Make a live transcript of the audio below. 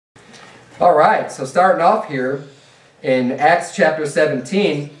All right, so starting off here in Acts chapter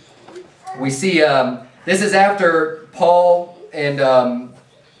 17, we see this is after Paul and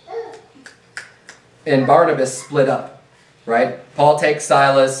Barnabas split up, right? Paul takes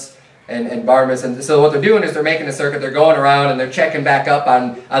Silas and Barnabas, and so what they're doing is they're making a circuit. They're going around and they're checking back up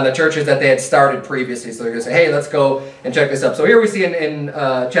on the churches that they had started previously. So they're going to say, hey, let's go and check this up. So here we see in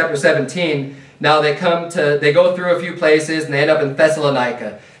chapter 17, now they go through a few places and they end up in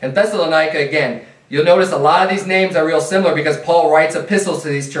Thessalonica. And Thessalonica, again, you'll notice a lot of these names are real similar because Paul writes epistles to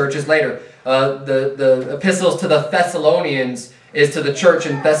these churches later. The epistles to the Thessalonians is to the church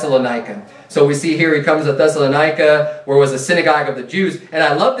in Thessalonica. So we see here he comes to Thessalonica, where was a synagogue of the Jews. And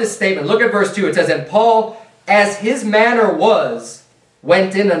I love this statement. Look at verse 2. It says, and Paul, as his manner was,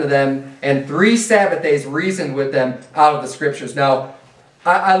 went in unto them, and 3 Sabbath days reasoned with them out of the Scriptures. Now,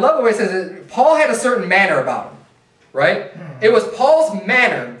 I love the way it says it. Paul had a certain manner about him, right? It was Paul's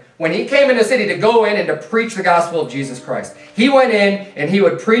manner when he came into the city to go in and to preach the gospel of Jesus Christ. He went in and he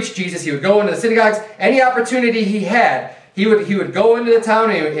would preach Jesus. He would go into the synagogues. Any opportunity he had, he would go into the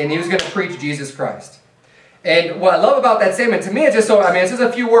town and he was going to preach Jesus Christ. And what I love about that statement, to me, it's just so, it's just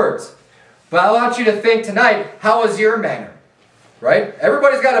a few words. But I want you to think tonight, how is your manner? Right?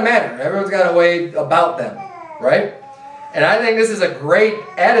 Everybody's got a manner. Everyone's got a way about them. Right? And I think this is a great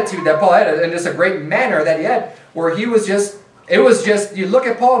attitude that Paul had, and just a great manner that he had, where he was just, it was just, you look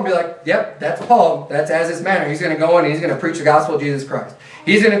at Paul and be like, yep, that's Paul. That's as his manner. He's going to go in and he's going to preach the gospel of Jesus Christ.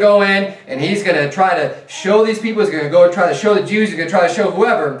 He's going to go in and he's going to try to show these people, he's going to go and try to show the Jews, he's going to try to show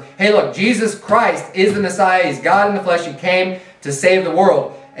whoever, hey look, Jesus Christ is the Messiah, he's God in the flesh, he came to save the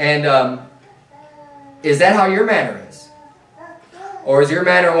world. And is that how your manner is? Or is your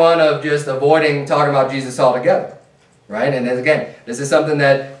manner one of just avoiding talking about Jesus altogether? Right? And again, this is something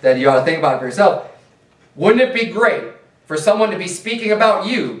that you ought to think about for yourself. Wouldn't it be great for someone to be speaking about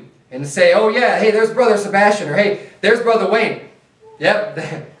you and say, oh yeah, hey, there's Brother Sebastian, or hey, there's Brother Wayne. Yep,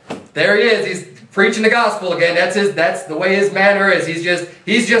 there he is. He's preaching the gospel again. That's the way his manner is.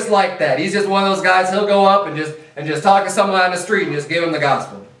 He's just like that. He's just one of those guys. He'll go up and just talk to someone on the street and just give him the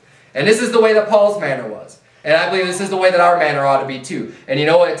gospel. And this is the way that Paul's manner was. And I believe this is the way that our manner ought to be too. And you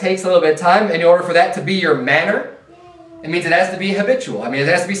know what? It takes a little bit of time in order for that to be your manner. It means it has to be habitual. It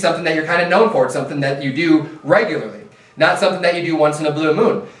has to be something that you're kind of known for. It's something that you do regularly, not something that you do once in a blue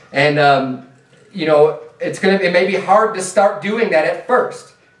moon. And it may be hard to start doing that at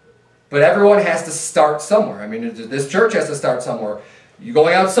first, but everyone has to start somewhere. This church has to start somewhere. You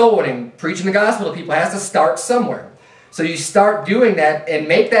going out soul winning, preaching the gospel to people has to start somewhere. So you start doing that and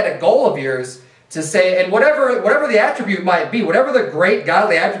make that a goal of yours to say, and whatever the attribute might be, whatever the great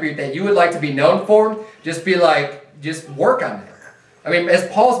godly attribute that you would like to be known for, just work on that. As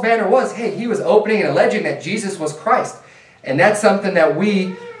Paul's manner was, hey, he was opening and alleging that Jesus was Christ. And that's something that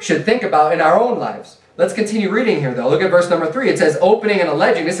we should think about in our own lives. Let's continue reading here, though. Look at verse number 3. It says, opening and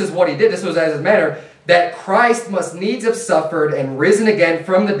alleging, this is what he did, this was as his manner, that Christ must needs have suffered and risen again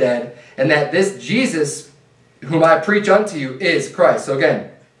from the dead, and that this Jesus, whom I preach unto you, is Christ. So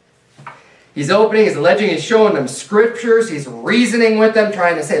again, he's opening, he's alleging, he's showing them scriptures, he's reasoning with them,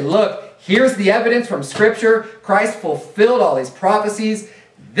 trying to say, look, here's the evidence from Scripture. Christ fulfilled all these prophecies.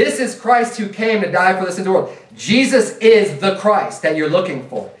 This is Christ who came to die for the sins of the world. Jesus is the Christ that you're looking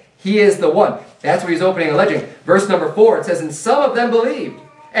for. He is the one. That's what he's opening and alleging. Verse number 4, it says, and some of them believed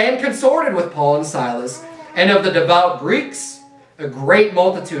and consorted with Paul and Silas, and of the devout Greeks, a great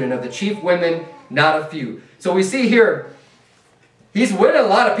multitude, and of the chief women, not a few. So we see here, he's winning a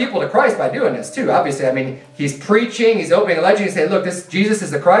lot of people to Christ by doing this too, obviously. He's preaching, he's opening and alleging, he's saying, look, this Jesus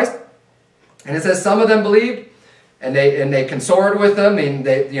is the Christ. And it says some of them believed, and they consorted with them, and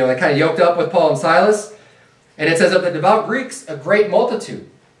they kind of yoked up with Paul and Silas. And it says of the devout Greeks, a great multitude.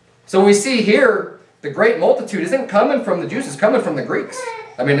 So we see here, the great multitude isn't coming from the Jews, it's coming from the Greeks.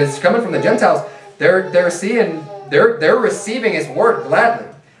 It's coming from the Gentiles. They're receiving his word gladly.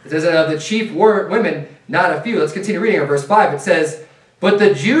 It says, and of the chief women, not a few. Let's continue reading in verse 5. It says, but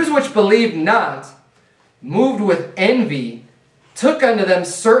the Jews which believed not, moved with envy, took unto them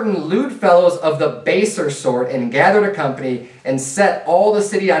certain lewd fellows of the baser sort, and gathered a company, and set all the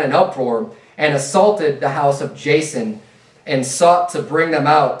city on an uproar, and assaulted the house of Jason, and sought to bring them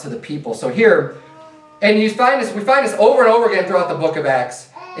out to the people. So here, and we find this over and over again throughout the book of Acts,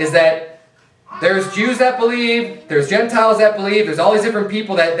 is that there's Jews that believe, there's Gentiles that believe, there's all these different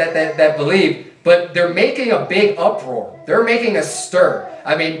people that believe, but they're making a big uproar. They're making a stir.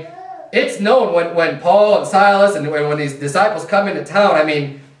 It's known when Paul and Silas and when these disciples come into town,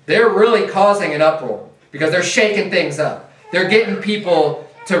 they're really causing an uproar because they're shaking things up. They're getting people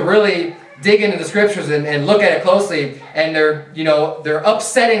to really dig into the scriptures and look at it closely, and they're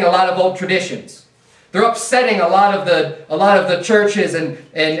upsetting a lot of old traditions. They're upsetting a lot of the churches and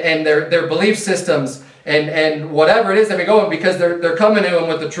their belief systems and whatever it is that we go in, because they're coming to them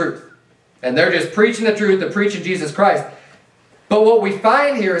with the truth. And they're just preaching the truth, they're preaching Jesus Christ. But what we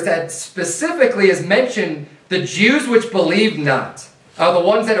find here is that specifically is mentioned, the Jews which believe not are the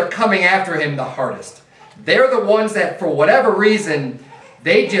ones that are coming after him the hardest. They're the ones that, for whatever reason,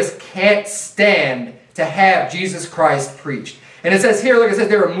 they just can't stand to have Jesus Christ preached. And it says here, look, it says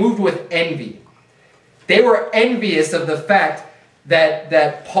they were moved with envy. They were envious of the fact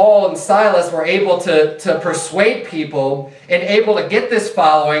that Paul and Silas were able to persuade people and able to get this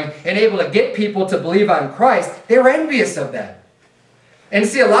following and able to get people to believe on Christ. They were envious of that. And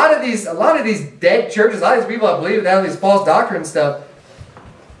see, a lot of these dead churches, a lot of these people that believe in these false doctrine stuff,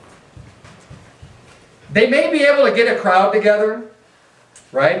 they may be able to get a crowd together,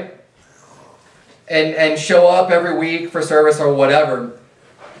 right? And show up every week for service or whatever.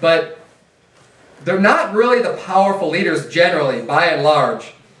 But they're not really the powerful leaders generally, by and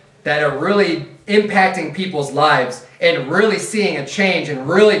large, that are really impacting people's lives and really seeing a change and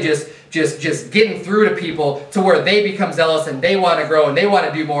really just getting through to people to where they become zealous and they want to grow and they want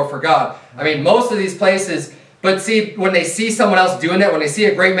to do more for God. I mean, most of these places, but see, when they see someone else doing that, when they see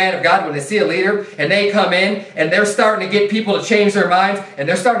a great man of God, when they see a leader, and they come in and they're starting to get people to change their minds, and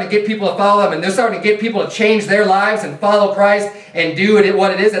they're starting to get people to follow them, and they're starting to get people to change their lives and follow Christ and do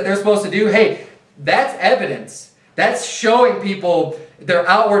what it is that they're supposed to do, hey, that's evidence. That's showing people their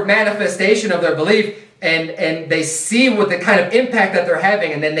outward manifestation of their belief, and they see what the kind of impact that they're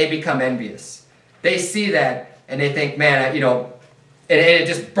having, and then they become envious. They see that, and they think, man, and it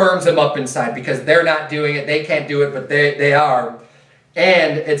just burns them up inside because they're not doing it. They can't do it, but they are.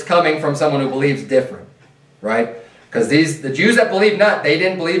 And it's coming from someone who believes different, right? Because the Jews that believe not, they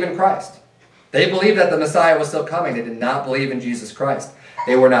didn't believe in Christ. They believed that the Messiah was still coming. They did not believe in Jesus Christ.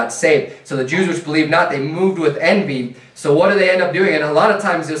 They were not saved. So the Jews which believed not, they moved with envy. So what do they end up doing? And a lot of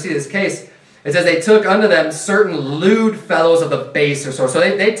times you'll see this case. It says they took unto them certain lewd fellows of the baser sort. So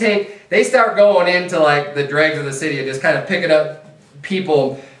they start going into like the dregs of the city and just kind of picking up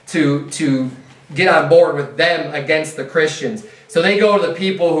people to get on board with them against the Christians. So they go to the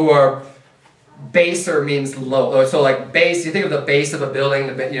people who are baser, means low. So like base, you think of the base of a building,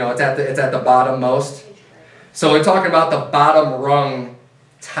 it's at the bottom most. So we're talking about the bottom rung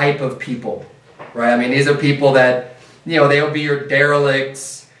type of people, right? I mean, these are people that, they'll be your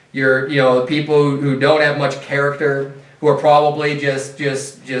derelicts, your people who don't have much character, who are probably just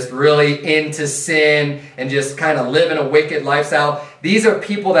really into sin and just kind of living a wicked lifestyle. These are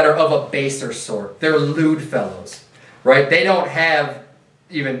people that are of a baser sort. They're lewd fellows, right? They don't have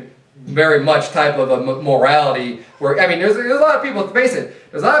even very much type of a morality where, I mean, there's a lot of people, face it,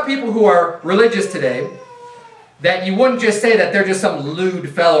 there's a lot of people who are religious today that you wouldn't just say that they're just some lewd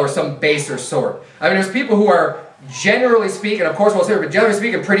fellow or some baser sort. I mean, there's people who are, generally speaking, of course we'll say, but generally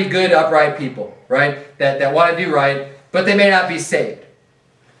speaking, pretty good, upright people, right? That want to do right, but they may not be saved.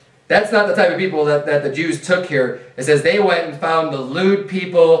 That's not the type of people that the Jews took here. It says they went and found the lewd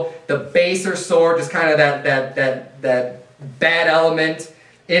people, the baser sort, just kind of that bad element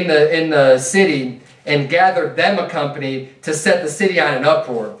in the city, and gathered them a company to set the city on an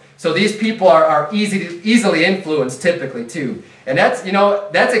uproar. So these people are easily influenced typically too. And that's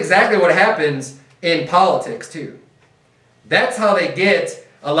exactly what happens in politics too. That's how they get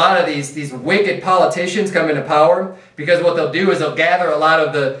a lot of these wicked politicians come into power, because what they'll do is they'll gather a lot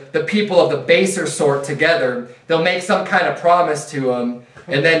of the people of the baser sort together. They'll make some kind of promise to them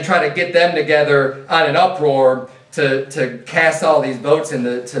and then try to get them together on an uproar to cast all these votes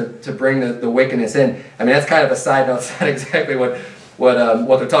and to bring the wickedness in. I mean, that's kind of a side note. It's not exactly what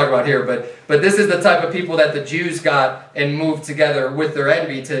they're talking about here, but this is the type of people that the Jews got and moved together with their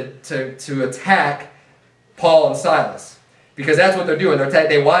envy to attack Paul and Silas. Because that's what they're doing.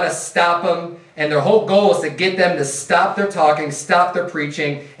 They want to stop them, and their whole goal is to get them to stop their talking, stop their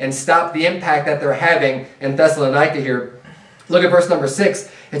preaching, and stop the impact that they're having in Thessalonica here. Look at verse number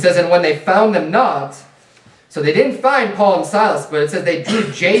 6. It says, and when they found them not, so they didn't find Paul and Silas, but it says they drew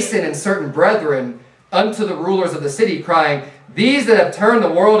Jason and certain brethren unto the rulers of the city, crying, these that have turned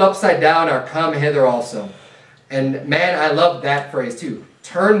the world upside down are come hither also. And man, I love that phrase too.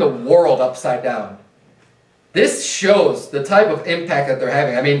 Turn the world upside down. This shows the type of impact that they're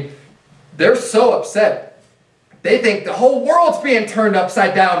having. I mean, they're so upset. They think the whole world's being turned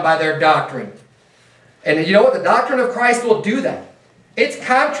upside down by their doctrine. And you know what? The doctrine of Christ will do that. It's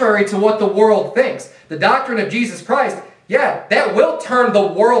contrary to what the world thinks. The doctrine of Jesus Christ, yeah, that will turn the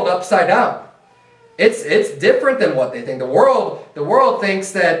world upside down. It's different than what they think. The world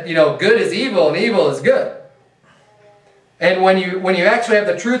thinks that, good is evil and evil is good. And when you actually have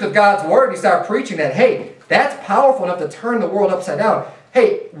the truth of God's word, you start preaching that, hey, that's powerful enough to turn the world upside down.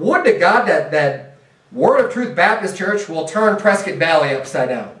 Hey, would to God that Word of Truth Baptist Church will turn Prescott Valley upside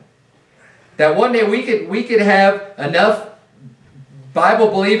down. That one day we could have enough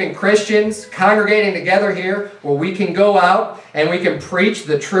Bible-believing Christians congregating together here where we can go out and we can preach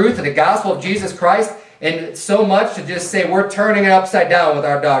the truth and the gospel of Jesus Christ, and so much to just say we're turning it upside down with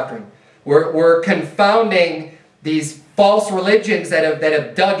our doctrine. We're confounding these false religions that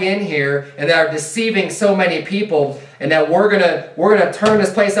have dug in here and that are deceiving so many people, and that we're gonna turn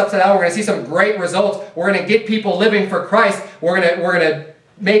this place upside down. We're gonna see some great results. We're gonna get people living for Christ. We're gonna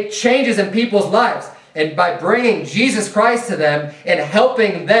make changes in people's lives. And by bringing Jesus Christ to them and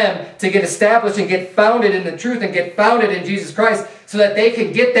helping them to get established and get founded in the truth and get founded in Jesus Christ so that they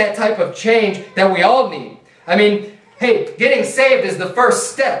can get that type of change that we all need. I mean, hey, getting saved is the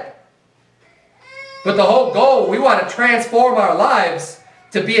first step. But the whole goal, we want to transform our lives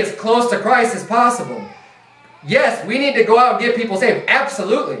to be as close to Christ as possible. Yes, we need to go out and get people saved.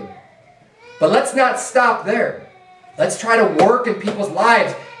 Absolutely. But let's not stop there. Let's try to work in people's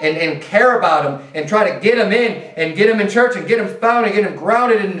lives and care about them and try to get them in and get them in church and get them found and get them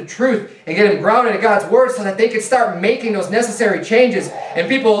grounded in the truth and get them grounded in God's Word so that they can start making those necessary changes. And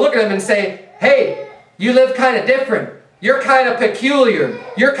people will look at them and say, hey, you live kind of different. You're kind of peculiar.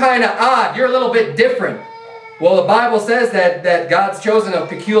 You're kind of odd. You're a little bit different. Well, the Bible says that God's chosen a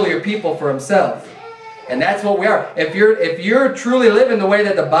peculiar people for Himself. And that's what we are. If you're truly living the way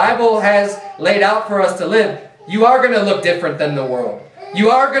that the Bible has laid out for us to live, you are going to look different than the world. You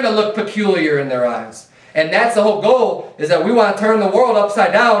are going to look peculiar in their eyes. And that's the whole goal, is that we want to turn the world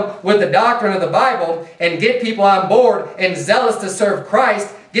upside down with the doctrine of the Bible and get people on board and zealous to serve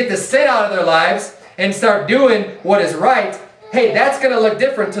Christ, get the sin out of their lives, and start doing what is right. Hey, that's going to look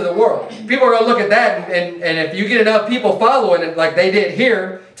different to the world. People are going to look at that, and if you get enough people following it like they did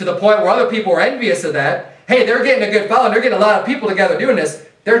here, to the point where other people are envious of that, hey, they're getting a good following, they're getting a lot of people together doing this,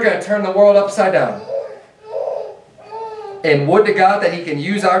 they're going to turn the world upside down. And would to God that He can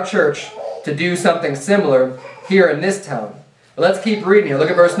use our church to do something similar here in this town. But let's keep reading here.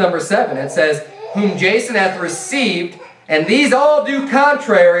 Look at verse number 7. It says, whom Jason hath received, and these all do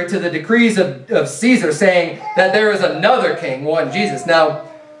contrary to the decrees of Caesar, saying that there is another king, one Jesus. Now,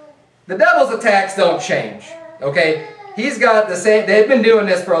 the devil's attacks don't change. Okay? He's got the same, they've been doing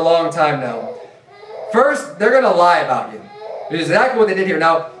this for a long time now. First, they're going to lie about you. It's exactly what they did here.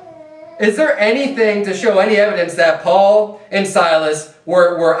 Now, is there anything to show any evidence that Paul and Silas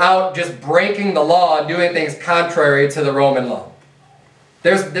were out just breaking the law and doing things contrary to the Roman law?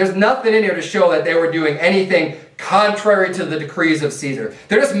 There's nothing in here to show that they were doing anything contrary to the decrees of Caesar.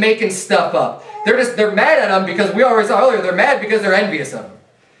 They're just making stuff up. They're mad at them because we already saw earlier, they're mad because they're envious of them.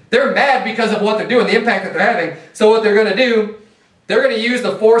 They're mad because of what they're doing, the impact that they're having. So what they're going to do, they're going to use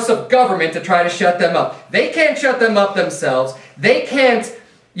the force of government to try to shut them up. They can't shut them up themselves. They can't,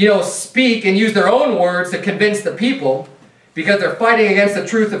 speak and use their own words to convince the people because they're fighting against the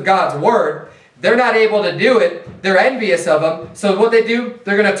truth of God's Word. They're not able to do it. They're envious of them. So what they do,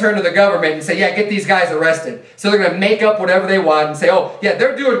 they're going to turn to the government and say, yeah, get these guys arrested. So they're going to make up whatever they want and say, oh, yeah,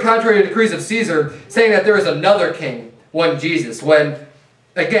 they're doing contrary to the decrees of Caesar, saying that there is another king, one Jesus, when,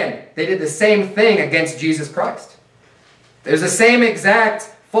 again, they did the same thing against Jesus Christ. There's the same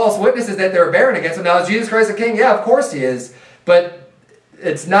exact false witnesses that they're bearing against him. Now, is Jesus Christ a king? Yeah, of course He is. But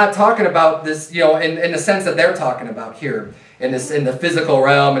it's not talking about this, in the sense that they're talking about here, in the physical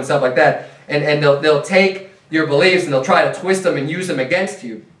realm and stuff like that. And they'll take your beliefs and they'll try to twist them and use them against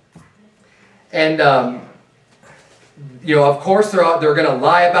you. And, of course they're going to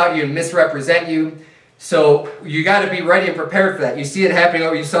lie about you and misrepresent you. So you got to be ready and prepared for that. You see it happening,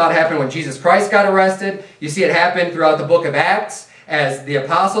 you saw it happen when Jesus Christ got arrested. You see it happen throughout the book of Acts as the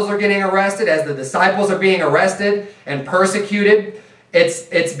apostles are getting arrested, as the disciples are being arrested and persecuted.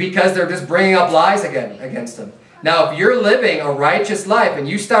 It's because they're just bringing up lies against them. Now, if you're living a righteous life and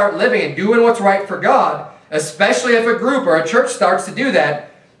you start living and doing what's right for God, especially if a group or a church starts to do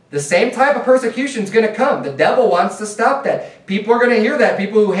that, the same type of persecution is going to come. The devil wants to stop that. People are going to hear that.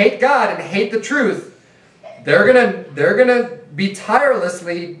 People who hate God and hate the truth, they're going to be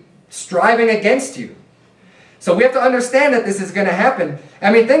tirelessly striving against you. So we have to understand that this is going to happen.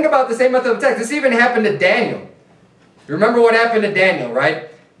 I mean, think about the same method of attack. This even happened to Daniel. You remember what happened to Daniel, right?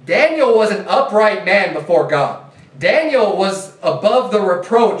 Daniel was an upright man before God. Daniel was above the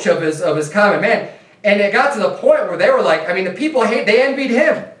reproach of his common man. And it got to the point where they were like, the people they envied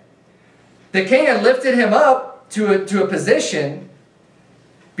him. The king had lifted him up to a position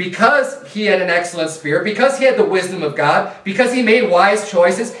because he had an excellent spirit, because he had the wisdom of God, because he made wise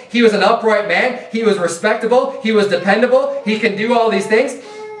choices, he was an upright man, he was respectable, he was dependable, he can do all these things.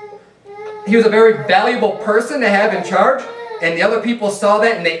 He was a very valuable person to have in charge, and the other people saw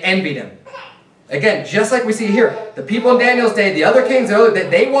that and they envied him. Again, just like we see here, the people in Daniel's day, the other kings,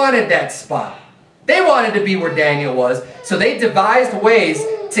 they wanted that spot. They wanted to be where Daniel was, so they devised ways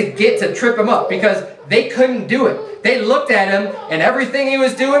to trip him up because they couldn't do it. They looked at him, and everything he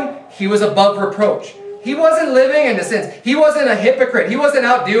was doing, he was above reproach. He wasn't living in the sins. He wasn't a hypocrite. He wasn't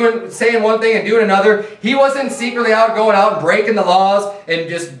out saying one thing and doing another. He wasn't secretly out going out and breaking the laws and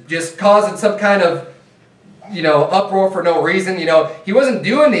just causing some kind of, uproar for no reason. He wasn't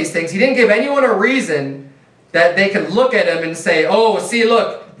doing these things. He didn't give anyone a reason that they could look at him and say, oh, see,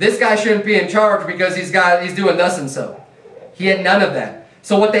 look, this guy shouldn't be in charge because he's doing thus and so. He had none of that.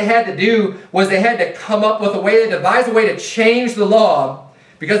 So what they had to do was they had to come up with a way, to devise a way to change the law,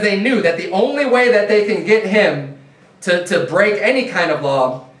 because they knew that the only way that they can get him to break any kind of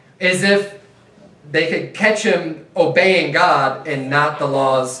law is if they could catch him obeying God and not the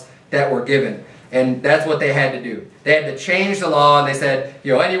laws that were given. And that's what they had to do. They had to change the law, and they said,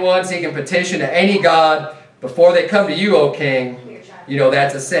 anyone seeking petition to any god before they come to you, O king,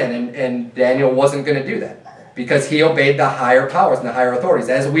 that's a sin. And Daniel wasn't going to do that because he obeyed the higher powers and the higher authorities,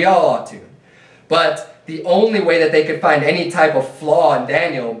 as we all ought to. But the only way that they could find any type of flaw in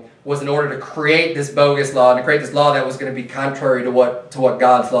Daniel was in order to create this bogus law, and to create this law that was going to be contrary to what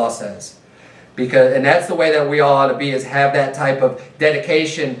God's law says. And that's the way that we all ought to be, is have that type of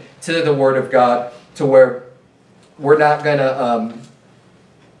dedication to the Word of God, to where we're not going to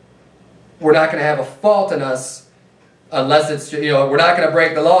have a fault in us unless it's, we're not going to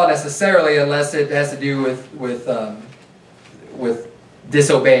break the law necessarily unless it has to do with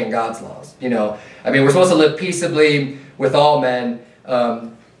disobeying God's laws. We're supposed to live peaceably with all men.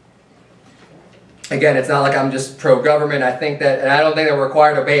 Again, it's not like I'm just pro-government. I think that, and I don't think that we're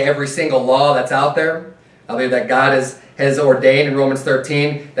required to obey every single law that's out there. I believe that God has ordained in Romans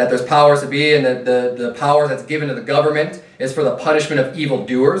 13 that there's powers to be, and that the power that's given to the government is for the punishment of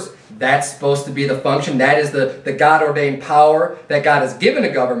evildoers. That's supposed to be the function. That is the God-ordained power that God has given to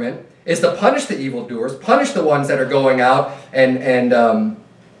government, is to punish the evildoers, punish the ones that are going out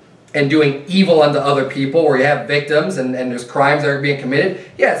and doing evil unto other people, where you have victims and there's crimes that are being committed.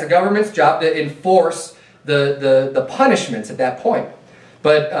 Yeah, it's the government's job to enforce the punishments at that point.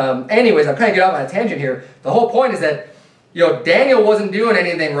 But anyways, I'm kind of getting off on a tangent here. The whole point is that Daniel wasn't doing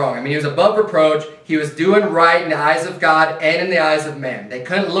anything wrong. He was above reproach. He was doing right in the eyes of God and in the eyes of man. They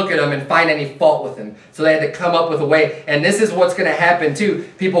couldn't look at him and find any fault with him. So they had to come up with a way. And this is what's going to happen too.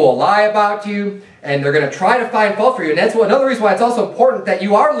 People will lie about you, and they're going to try to find fault for you. And that's another reason why it's also important that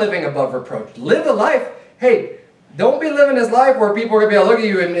you are living above reproach. Live a life. Hey, don't be living this life where people are going to be able to look at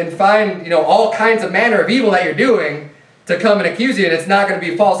you and find all kinds of manner of evil that you're doing to come and accuse you, and it's not going to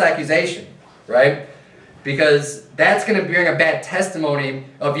be false accusation, right? Because that's going to bring a bad testimony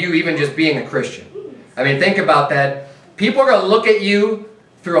of you even just being a Christian. Think about that. People are going to look at you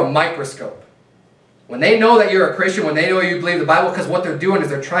through a microscope. When they know that you're a Christian, when they know you believe the Bible, because what they're doing is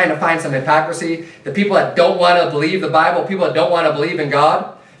they're trying to find some hypocrisy. The people that don't want to believe the Bible, people that don't want to believe in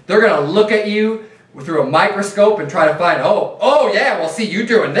God, they're going to look at you through a microscope and try to find, oh yeah, well see, you're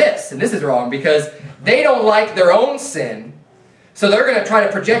doing this, and this is wrong, because they don't like their own sin. So they're going to try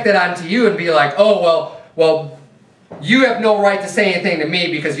to project it onto you and be like, oh, well, you have no right to say anything to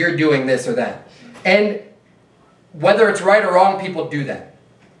me because you're doing this or that. And whether it's right or wrong, people do that.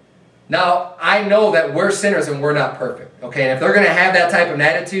 Now, I know that we're sinners and we're not perfect. Okay, and if they're going to have that type of an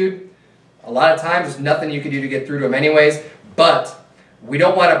attitude, a lot of times there's nothing you can do to get through to them anyways. But we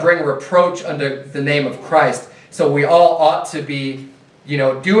don't want to bring reproach under the name of Christ. So we all ought to be,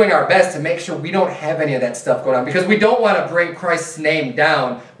 doing our best to make sure we don't have any of that stuff going on. Because we don't want to bring Christ's name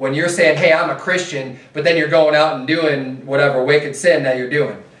down when you're saying, hey, I'm a Christian, but then you're going out and doing whatever wicked sin that you're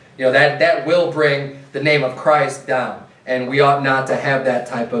doing. That will bring the name of Christ down. And we ought not to have that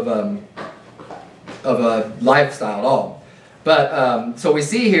type of a lifestyle at all. But, so we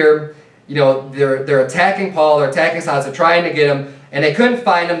see here, they're attacking Paul, they're attacking Silas, they're trying to get him, and they couldn't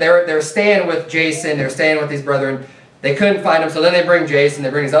find him. They're staying with Jason, they're staying with these brethren. They couldn't find him, so then they bring Jason, they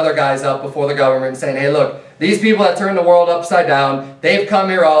bring these other guys up before the government and saying, hey, look, these people that turned the world upside down, they've come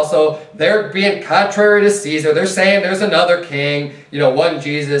here also. They're being contrary to Caesar. They're saying there's another king, one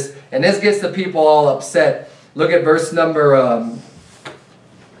Jesus. And this gets the people all upset. Look at verse number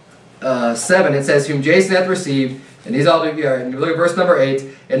 7. It says, whom Jason hath received, and these all do here. And look at verse number 8.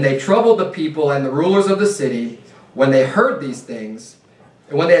 And they troubled the people and the rulers of the city when they heard these things.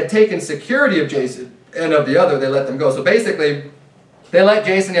 And when they had taken security of Jason and of the other, they let them go. So basically, they let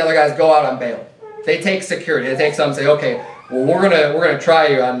Jason and the other guys go out on bail. They take security. They take some and say, okay, well, we're gonna try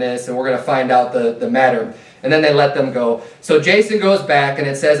you on this, and we're gonna find out the matter. And then they let them go. So Jason goes back, and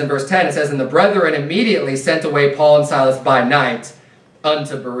it says in verse 10, it says, and the brethren immediately sent away Paul and Silas by night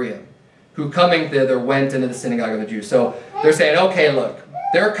unto Berea, who coming thither went into the synagogue of the Jews. So they're saying, okay, look,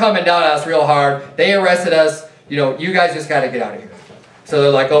 they're coming down on us real hard. They arrested us. You know, you guys just got to get out of here. So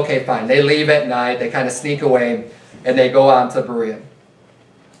they're like, okay, fine. They leave at night. They kind of sneak away, and they go on to Berea.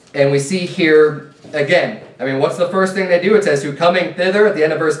 And we see here, again, I mean, what's the first thing they do? It says, who coming thither, at the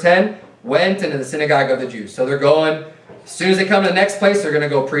end of verse 10, went into the synagogue of the Jews. So they're going, as soon as they come to the next place, they're going to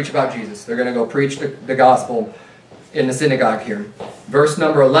go preach about Jesus. They're going to go preach the gospel in the synagogue here. Verse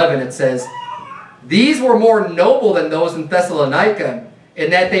number 11, it says, these were more noble than those in Thessalonica, in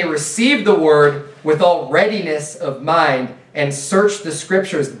that they received the word with all readiness of mind, and searched the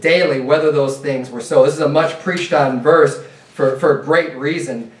scriptures daily whether those things were so. This is a much preached on verse for a great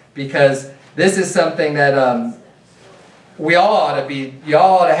reason, because this is something that we all ought to be, you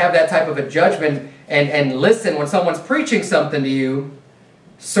all ought to have that type of a judgment and listen when someone's preaching something to you.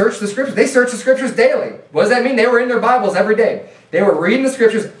 Search the scriptures. They search the scriptures daily. What does that mean? They were in their Bibles every day. They were reading the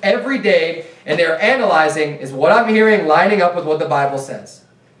scriptures every day, and they were analyzing, is what I'm hearing lining up with what the Bible says?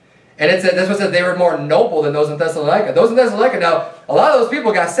 And it said, that's what it said, they were more noble than those in Thessalonica. Those in Thessalonica, now, a lot of those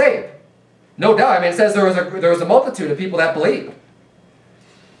people got saved. No doubt. I mean, it says there was a multitude of people that believed.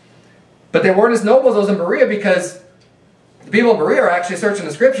 But they weren't as noble as those in Berea, because the people in Berea are actually searching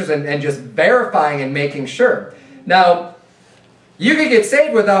the scriptures and just verifying and making sure. Now, you can get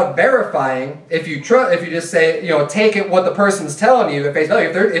saved without verifying if you just say, you know, take it what the person's telling you at face value.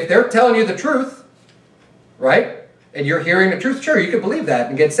 If they're telling you the truth, right, and you're hearing the truth, sure, you can believe that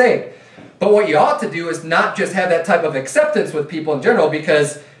and get saved. But what you ought to do is not just have that type of acceptance with people in general,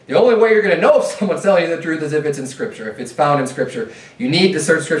 because the only way you're going to know if someone's telling you the truth is if it's in Scripture, if it's found in Scripture. You need to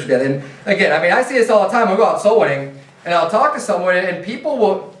search Scripture together. And again, I mean, I see this all the time. I go out soul winning, and I'll talk to someone, and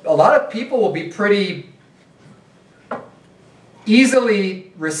a lot of people will be pretty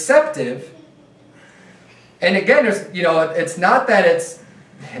easily receptive. And again, it's not that it's,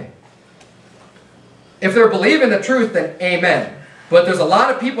 if they're believing the truth, then amen. But there's a lot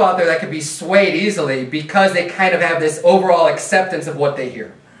of people out there that can be swayed easily because they kind of have this overall acceptance of what they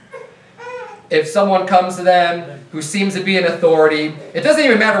hear. If someone comes to them who seems to be an authority, it doesn't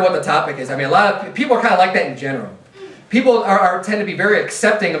even matter what the topic is. I mean, a lot of people are kind of like that in general. People tend to be very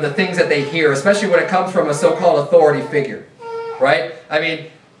accepting of the things that they hear, especially when it comes from a so-called authority figure. Right? I mean,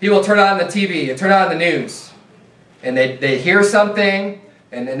 people turn on the TV, turn on the news, and they hear something,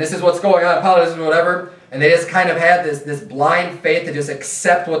 and this is what's going on in politics or whatever, and they just kind of have this blind faith to just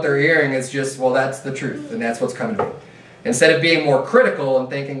accept what they're hearing as just, well, that's the truth, and that's what's coming to me. Instead of being more critical and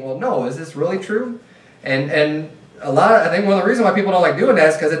thinking, well, no, is this really true? And I think one of the reasons why people don't like doing that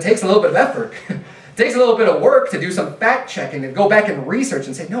is because it takes a little bit of effort. It takes a little bit of work to do some fact checking and go back and research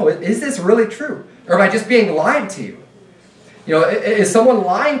and say, no, is this really true? Or am I just being lied to you? You know, is someone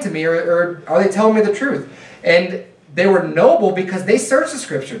lying to me, or are they telling me the truth? And they were noble because they searched the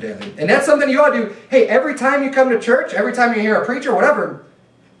Scripture daily. And that's something you ought to do. Hey, every time you come to church, every time you hear a preacher, whatever,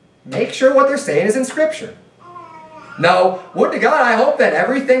 make sure what they're saying is in Scripture. Now, would to God, I hope that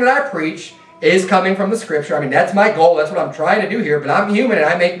everything that I preach is coming from the Scripture. I mean, that's my goal. That's what I'm trying to do here. But I'm human and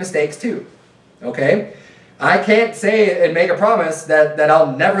I make mistakes too. Okay? I can't say and make a promise that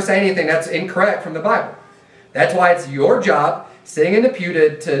I'll never say anything that's incorrect from the Bible. That's why it's your job, sitting in the pew,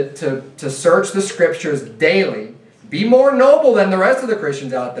 to search the Scriptures daily. Be more noble than the rest of the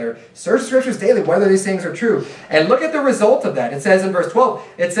Christians out there. Search the Scriptures daily, whether these things are true. And look at the result of that. It says in verse 12,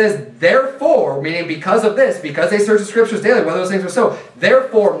 it says, therefore, meaning because of this, because they searched the Scriptures daily, whether those things were so,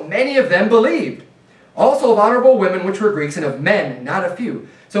 therefore many of them believed. Also of honorable women, which were Greeks, and of men, not a few.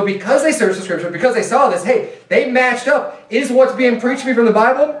 So because they searched the Scripture, because they saw this, hey, they matched up. Is what's being preached to me from the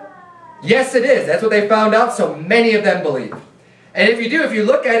Bible? Yes, it is. That's what they found out, so many of them believe. And if you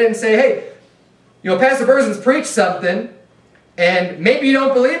look at it and say, hey, Pastor Berson's preached something, and maybe you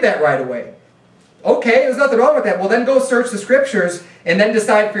don't believe that right away. Okay, there's nothing wrong with that. Well, then go search the Scriptures and then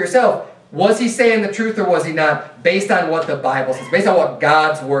decide for yourself, was he saying the truth or was he not, based on what the Bible says, based on what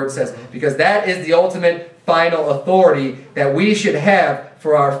God's Word says, because that is the ultimate final authority that we should have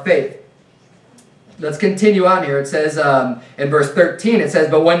for our faith. Let's continue on here. It says in verse 13, it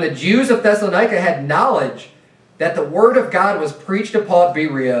says, but when the Jews of Thessalonica had knowledge that the word of God was preached to Paul at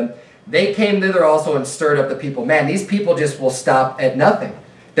Berea, they came thither also and stirred up the people. Man, these people just will stop at nothing.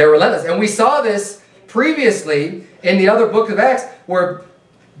 They're relentless. And we saw this previously in the other book of Acts, where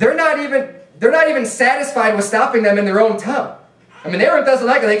they're not even satisfied with stopping them in their own town. I mean, they were in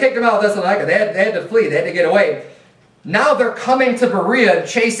Thessalonica. They kicked them out of Thessalonica. They had to flee. They had to get away. Now they're coming to Berea and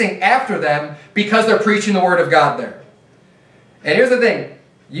chasing after them because they're preaching the word of God there. And here's the thing.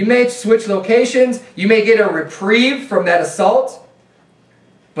 You may switch locations. You may get a reprieve from that assault.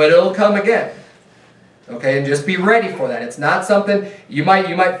 But it'll come again. Okay, and just be ready for that. It's not something, you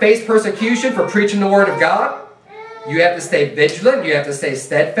might face persecution for preaching the word of God. You have to stay vigilant. You have to stay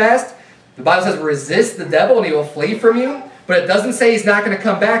steadfast. The Bible says resist the devil and he will flee from you. But it doesn't say he's not going to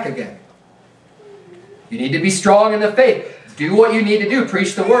come back again. You need to be strong in the faith. Do what you need to do.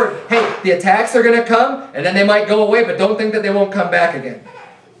 Preach the word. Hey, the attacks are going to come and then they might go away, but don't think that they won't come back again.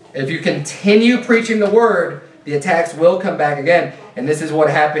 If you continue preaching the word, the attacks will come back again. And this is what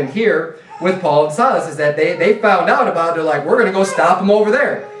happened here with Paul and Silas, is that they found out about it. They're like, we're going to go stop them over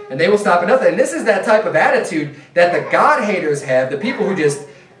there. And they will stop at nothing. And this is that type of attitude that the God haters have, the people who just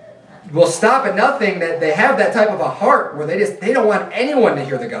will stop at nothing, that they have that type of a heart where they don't want anyone to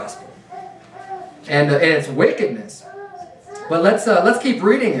hear the gospel. And it's wickedness. But let's keep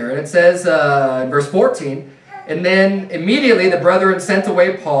reading here. And it says in verse 14, and then immediately the brethren sent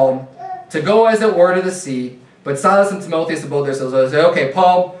away Paul to go as it were to the sea. But Silas and Timotheus abode there. So they say, okay,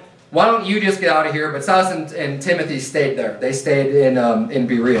 Paul, why don't you just get out of here? But Silas and Timothy stayed there. They stayed in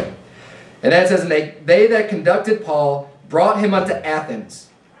Berea. And then it says, and they that conducted Paul brought him unto Athens.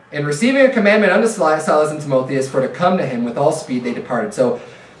 And receiving a commandment unto Silas and Timotheus for to come to him with all speed, they departed. So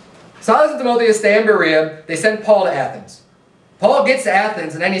Silas and Timotheus stay in Berea. They send Paul to Athens. Paul gets to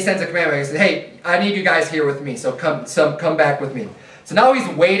Athens, and then he sends a commandment. He says, hey, I need you guys here with me, so come back with me. So now he's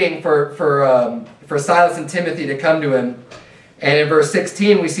waiting for Silas and Timothy to come to him. And in verse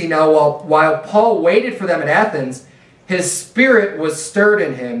 16, we see now while Paul waited for them at Athens, his spirit was stirred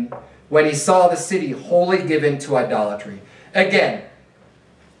in him when he saw the city wholly given to idolatry. Again,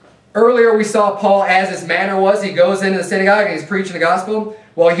 earlier we saw Paul, as his manner was, he goes into the synagogue and he's preaching the gospel.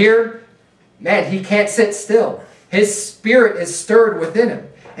 Well, here, man, he can't sit still. His spirit is stirred within him.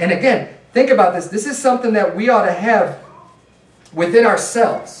 And again, think about this. This is something that we ought to have within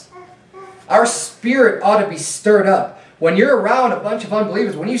ourselves. Our spirit ought to be stirred up. When you're around a bunch of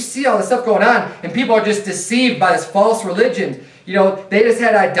unbelievers, when you see all this stuff going on, and people are just deceived by this false religion, you know, they just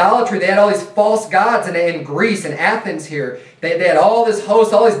had idolatry. They had all these false gods in Greece and Athens here. They had all this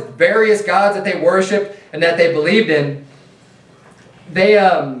host, all these various gods that they worshipped and that they believed in.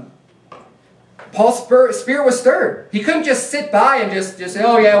 Paul's spirit was stirred. He couldn't just sit by and just say,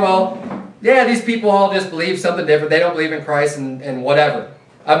 oh yeah, well, yeah, these people all just believe something different. They don't believe in Christ and whatever.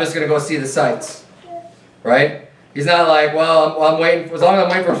 I'm just going to go see the sights. Right? He's not like, well, I'm waiting, as long as I'm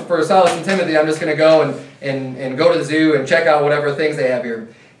waiting for Silas and Timothy, I'm just going to go and go to the zoo and check out whatever things they have here.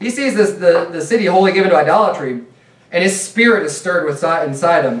 He sees the city wholly given to idolatry, and his spirit is stirred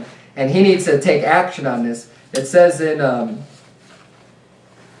inside him, and he needs to take action on this. It says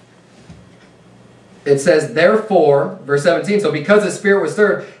therefore, verse 17, so because the spirit was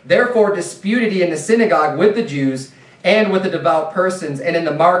stirred, therefore disputed he in the synagogue with the Jews and with the devout persons, and in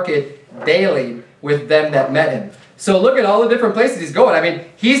the market daily with them that met him. So look at all the different places he's going. I mean,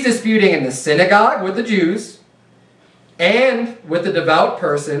 he's disputing in the synagogue with the Jews and with the devout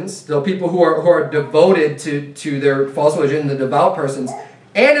persons, the people who are devoted to their false religion, the devout persons,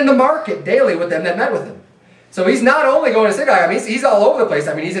 and in the market daily with them that met with him. So he's not only going to synagogue, I mean, he's all over the place.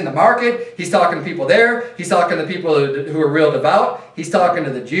 I mean, he's in the market, he's talking to people there, he's talking to people who are real devout, he's talking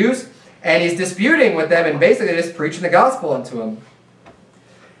to the Jews, and he's disputing with them and basically just preaching the gospel unto them.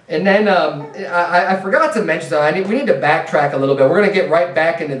 And then I forgot to mention something. We need to backtrack a little bit. We're going to get right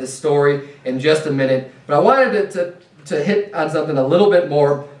back into the story in just a minute. But I wanted to hit on something a little bit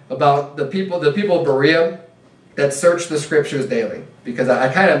more about the people of Berea that search the scriptures daily. Because I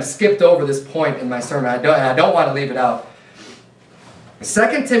kind of skipped over this point in my sermon. I don't want to leave it out.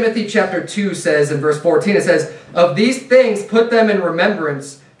 2 Timothy chapter 2 says in verse 14, it says, of these things put them in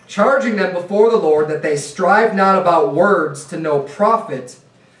remembrance, charging them before the Lord that they strive not about words to no profit,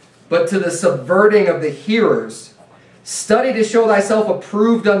 but to the subverting of the hearers. Study to show thyself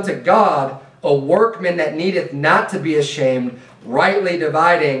approved unto God, a workman that needeth not to be ashamed, rightly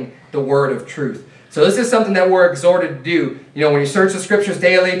dividing the word of truth. So this is something that we're exhorted to do. You know, when you search the scriptures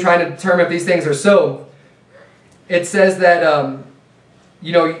daily, trying to determine if these things are so, it says that,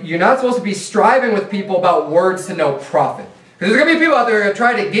 you know, you're not supposed to be striving with people about words to no profit. Because there's going to be people out there who are going to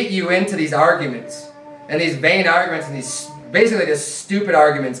try to get you into these arguments, and these vain arguments, and these basically just stupid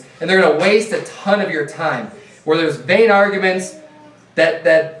arguments, and they're going to waste a ton of your time. Where there's vain arguments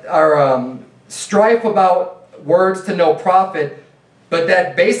that are strife about words to no profit, but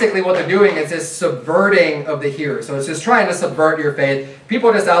that basically what they're doing is this subverting of the hearer. So it's just trying to subvert your faith. People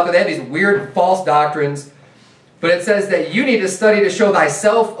are just out there, they have these weird false doctrines, but it says that you need to study to show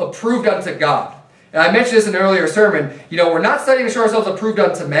thyself approved unto God. And I mentioned this in an earlier sermon. We're not studying to show ourselves approved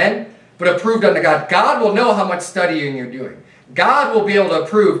unto men, but approved unto God. God will know how much studying you're doing. God will be able to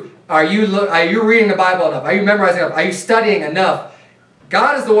approve. Are you reading the Bible enough? Are you memorizing enough? Are you studying enough?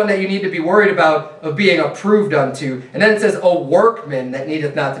 God is the one that you need to be worried about of being approved unto. And then it says, "O workman that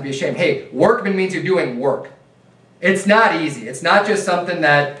needeth not to be ashamed." Hey, workman means you're doing work. It's not easy. It's not just something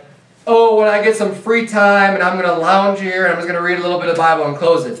that, when I get some free time and I'm going to lounge here and I'm just going to read a little bit of the Bible and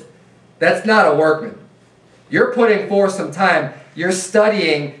close it. That's not a workman. You're putting forth some time. You're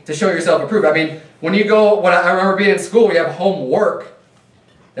studying to show yourself approved. I mean, when I remember being in school, we have homework.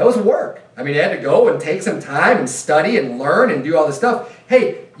 That was work. I mean, you had to go and take some time and study and learn and do all this stuff.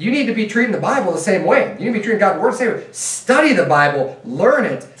 Hey, you need to be treating the Bible the same way. You need to be treating God's Word the same way. Study the Bible, learn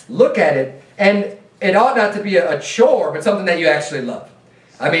it, look at it, and it ought not to be a chore, but something that you actually love.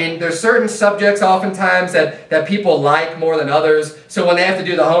 I mean, there's certain subjects oftentimes that people like more than others, so when they have to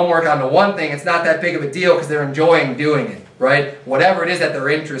do the homework on the one thing, it's not that big of a deal because they're enjoying doing it, right? Whatever it is that they're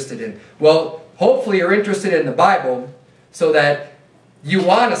interested in. Well, hopefully you're interested in the Bible so that you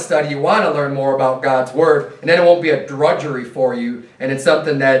want to study, you want to learn more about God's Word, and then it won't be a drudgery for you, and it's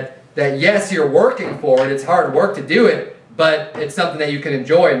something that yes, you're working for it, it's hard work to do it, but it's something that you can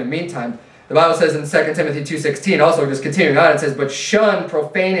enjoy in the meantime. The Bible says in 2 Timothy 2:16, also just continuing on, it says, "But shun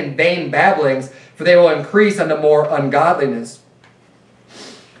profane and vain babblings, for they will increase unto more ungodliness."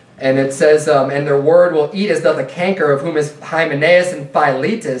 And it says, "And their word will eat as doth a canker, of whom is Hymenaeus and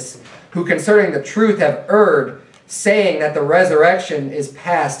Philetus, who concerning the truth have erred, saying that the resurrection is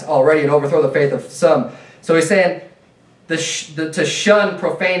past already, and overthrow the faith of some." So he's saying to shun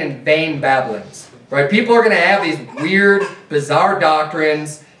profane and vain babblings. Right? People are going to have these weird, bizarre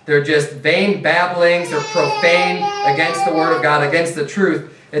doctrines. They're just vain babblings. They're profane against the Word of God, against the truth.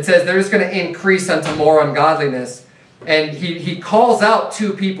 It says they're just going to increase unto more ungodliness. And he calls out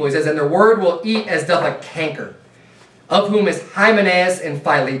two people. He says, "And their word will eat as doth a canker, of whom is Hymenaeus and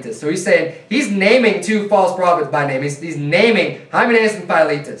Philetus." So he's saying, he's naming two false prophets by name. He's naming Hymenaeus and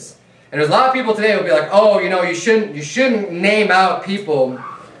Philetus. And there's a lot of people today who will be like, you shouldn't name out people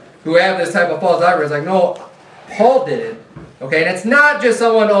who have this type of false doctrine. It's like, no, Paul did it. Okay, and it's not just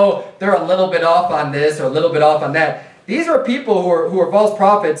someone, they're a little bit off on this or a little bit off on that. These are people who are false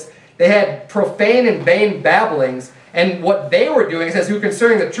prophets. They had profane and vain babblings. And what they were doing, it says, "who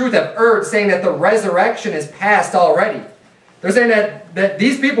concerning the truth have erred, saying that the resurrection is past already." They're saying that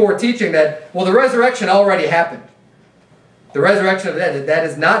these people were teaching that, the resurrection already happened. The resurrection of the dead, that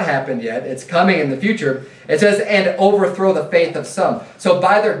has not happened yet. It's coming in the future. It says, "and overthrow the faith of some." So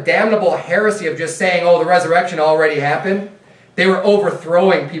by their damnable heresy of just saying, the resurrection already happened, they were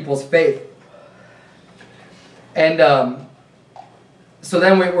overthrowing people's faith. And so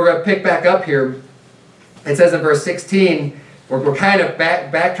then we're going to pick back up here. It says in verse 16, we're kind of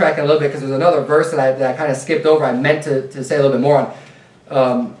backtracking a little bit because there's another verse that I kind of skipped over. I meant to say a little bit more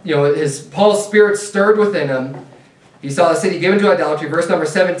on. Paul's spirit stirred within him. He saw the city given to idolatry. Verse number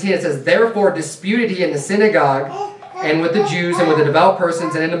 17, it says, "Therefore disputed he in the synagogue and with the Jews and with the devout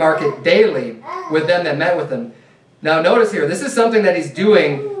persons and in the market daily with them that met with him." Now notice here, this is something that he's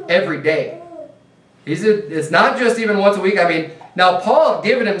doing every day. It's not just even once a week. I mean, now Paul had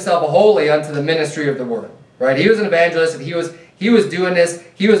given himself wholly unto the ministry of the Word. Right? He was an evangelist, and he was doing this.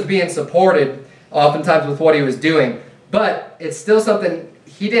 He was being supported oftentimes with what he was doing. But it's still something,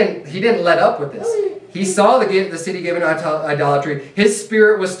 he didn't let up with this. He saw the city given to idolatry. His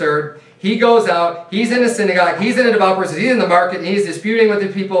spirit was stirred. He goes out. He's in a synagogue. He's in a devout person. He's in the market. And he's disputing with the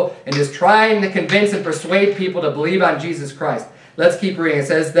people and just trying to convince and persuade people to believe on Jesus Christ. Let's keep reading. It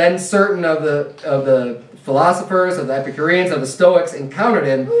says, "Then certain of the philosophers, of the Epicureans, of the Stoics encountered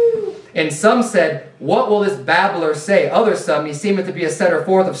him. And some said, What will this babbler say? Others some, he seemeth to be a setter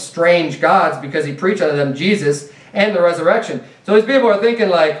forth of strange gods, because he preached unto them Jesus and the resurrection." So these people are thinking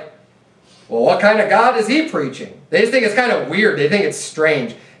like, well, what kind of God is he preaching? They just think it's kind of weird. They think it's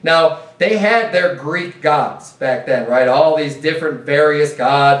strange. Now, they had their Greek gods back then, right? All these different various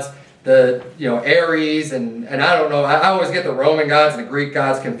gods, the Ares, and I don't know. I always get the Roman gods and the Greek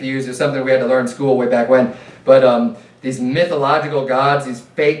gods confused. It's something we had to learn in school way back when. But these mythological gods, these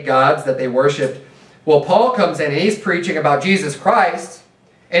fake gods that they worshipped. Well, Paul comes in and he's preaching about Jesus Christ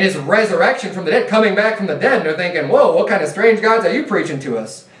and his resurrection from the dead, coming back from the dead. And they're thinking, whoa, what kind of strange gods are you preaching to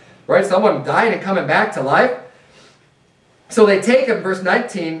us? Right? Someone dying and coming back to life. So they take him, verse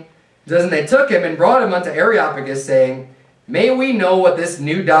 19, says, "And they took him and brought him unto Areopagus, saying, May we know what this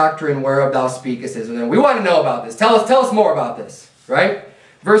new doctrine whereof thou speakest is." And we want to know about this. Tell us more about this. Right?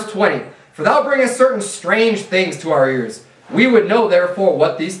 Verse 20, "For thou bringest certain strange things to our ears. We would know therefore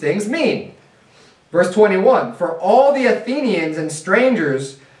what these things mean." Verse 21, "For all the Athenians and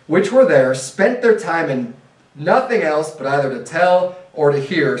strangers which were there spent their time in nothing else but either to tell or to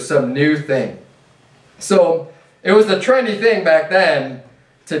hear some new thing. So it was the trendy thing back then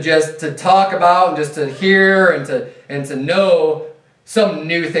to talk about and just to hear and to know some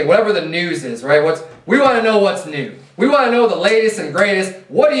new thing, whatever the news is, right? We want to know what's new. We want to know the latest and greatest.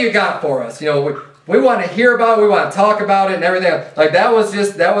 What do you got for us? You know, we want to hear about it. We want to talk about it and everything. Like that was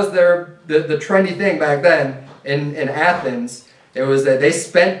the trendy thing back then in Athens. It was that they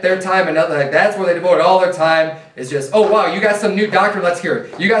spent their time and nothing. Like that's where they devoted all their time. It's just, oh wow, you got some new doctrine, let's hear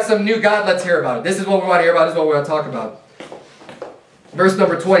it. You got some new God, let's hear about it. This is what we want to hear about. This is what we want to talk about. Verse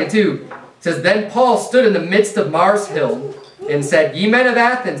number 22 says, Then Paul stood in the midst of Mars Hill and said, Ye men of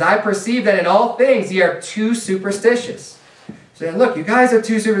Athens, I perceive that in all things ye are too superstitious. So look, you guys are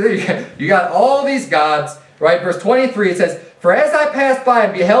too superstitious. You got all these gods, right? Verse 23, it says, For as I passed by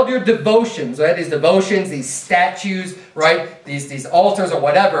and beheld your devotions, right? These devotions, these statues, right? These altars or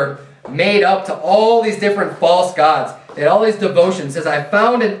whatever, made up to all these different false gods. And all these devotions, it says, I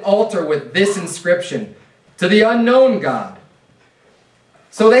found an altar with this inscription, To the unknown God.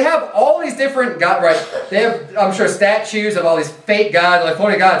 So they have all these different gods, right? They have, I'm sure, statues of all these fake gods, like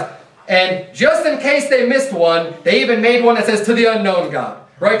phony gods. And just in case they missed one, they even made one that says, To the unknown God.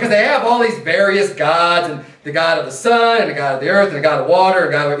 Right? Because they have all these various gods, and the God of the sun, and the God of the earth, and the God of water,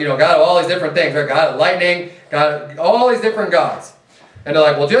 and God of all these different things. Right? God of lightning, God of all these different gods. And they're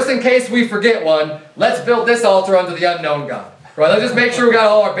like, well, just in case we forget one, let's build this altar unto the unknown God. Right? Let's just make sure we got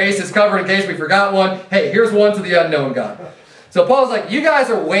all our bases covered in case we forgot one. Hey, here's one to the unknown God. So Paul's like, you guys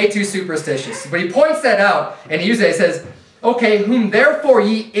are way too superstitious. But he points that out, and he uses it. He says, okay, whom therefore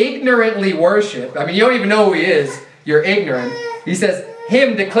ye ignorantly worship. I mean, you don't even know who he is. You're ignorant. He says,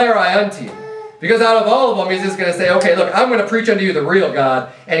 Him declare I unto you. Because out of all of them, he's just going to say, okay, look, I'm going to preach unto you the real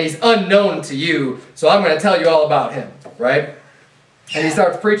God, and he's unknown to you, so I'm going to tell you all about him. Right? And he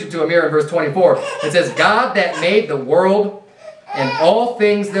starts preaching to him here in verse 24. It says, God that made the world and all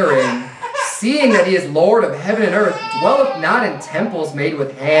things therein, seeing that he is Lord of heaven and earth, dwelleth not in temples made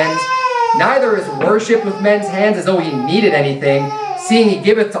with hands, neither is worship with men's hands as though he needed anything, seeing he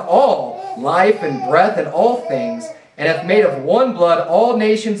giveth to all life and breath and all things, and hath made of one blood all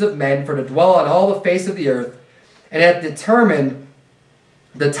nations of men for to dwell on all the face of the earth, and hath determined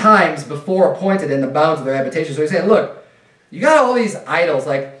the times before appointed in the bounds of their habitation. So he's saying, look, you got all these idols,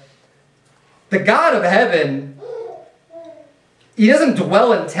 like the God of heaven, he doesn't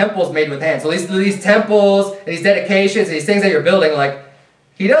dwell in temples made with hands. So these temples and these dedications and these things that you're building, like,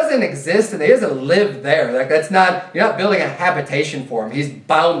 he doesn't exist and he doesn't live there. Like that's not, you're not building a habitation for him. He's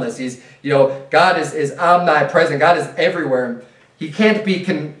boundless. He's, God is omnipresent. God is everywhere. He can't be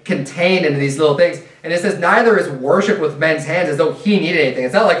contained into these little things. And it says, neither is worship with men's hands as though he needed anything.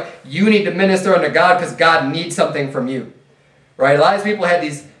 It's not like you need to minister unto God because God needs something from you. Right? A lot of people had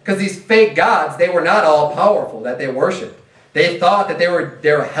because these fake gods, they were not all powerful that they worshiped. They thought that they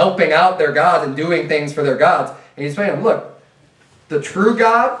were helping out their gods and doing things for their gods. And he's saying, look, the true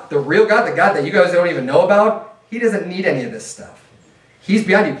God, the real God, the God that you guys don't even know about, he doesn't need any of this stuff. He's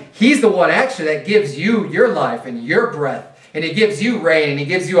beyond you. He's the one actually that gives you your life and your breath. And he gives you rain and he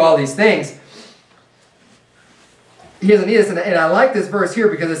gives you all these things. He doesn't need us. And I like this verse here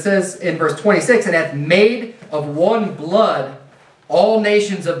because it says in verse 26, and hath made of one blood all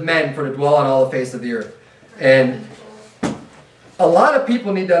nations of men for to dwell on all the face of the earth. And a lot of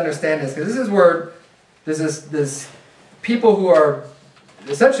people need to understand this because this is where there's this people who are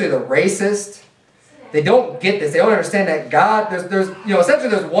essentially the racist. They don't get this. They don't understand that God, essentially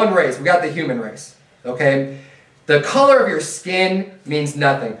there's one race. We got the human race. Okay? The color of your skin means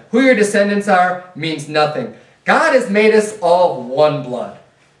nothing. Who your descendants are means nothing. God has made us all one blood.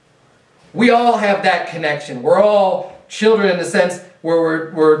 We all have that connection. We're all children in the sense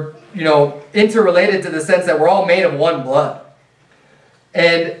where we're interrelated to the sense that we're all made of one blood.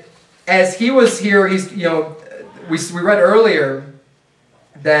 And as he was here, we read earlier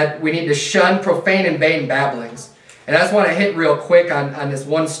that we need to shun profane and vain babblings. And I just want to hit real quick on this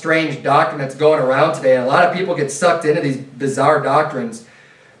one strange doctrine that's going around today. And a lot of people get sucked into these bizarre doctrines.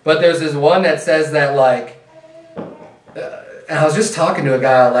 But there's this one that says that, like, and I was just talking to a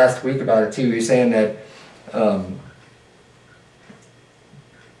guy last week about it too. He was saying that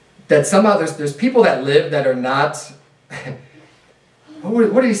that somehow there's people that live that are not,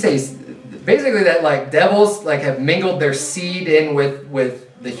 what did he say? Basically that like devils like have mingled their seed in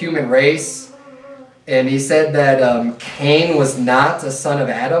with the human race. And he said that Cain was not a son of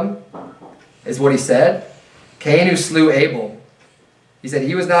Adam, is what he said. Cain who slew Abel. He said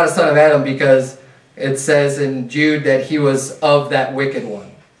he was not a son of Adam because it says in Jude that he was of that wicked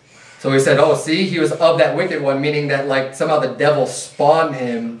one. So he said, oh, see, he was of that wicked one, meaning that like somehow the devil spawned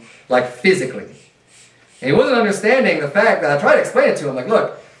him like physically. And he wasn't understanding the fact that I tried to explain it to him. Like,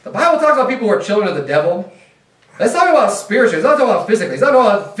 look, the Bible talks about people who are children of the devil. Let's talk about spiritually. It's not talking about physically. It's not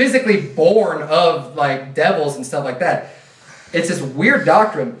talking about physically born of like devils and stuff like that. It's this weird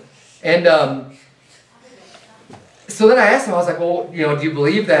doctrine. And so then I asked him, I was like, well, you know, do you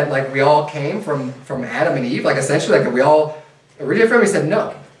believe that like we all came from Adam and Eve? Like essentially, like we all originated from him? He said,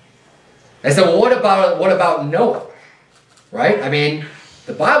 no. I said, well, what about Noah? Right? I mean,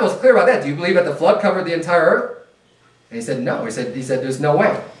 the Bible's clear about that. Do you believe that the flood covered the entire earth? And he said, no. He said, there's no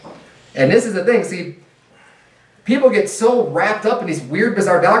way. And this is the thing. See, people get so wrapped up in these weird,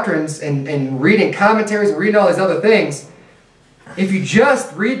 bizarre doctrines and reading commentaries and reading all these other things. If you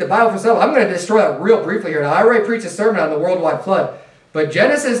just read the Bible for yourself, I'm going to destroy that real briefly here. Now, I already preached a sermon on the worldwide flood. But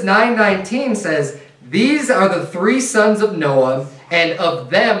Genesis 9:19 says, these are the 3 sons of Noah, and of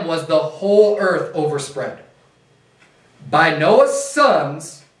them was the whole earth overspread. By Noah's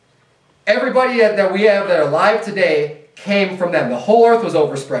sons, everybody that we have that are alive today came from them. The whole earth was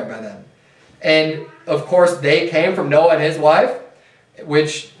overspread by them. And, of course, they came from Noah and his wife,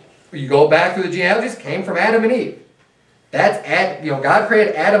 which, you go back through the genealogies, came from Adam and Eve. That's, you know, God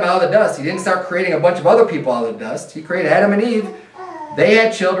created Adam out of the dust. He didn't start creating a bunch of other people out of the dust. He created Adam and Eve. They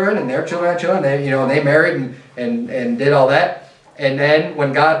had children, and their children had children. They, you know, they married and did all that. And then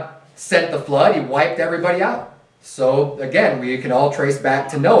when God sent the flood, he wiped everybody out. So, again, we can all trace back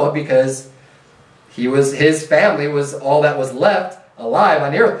to Noah because his family was all that was left alive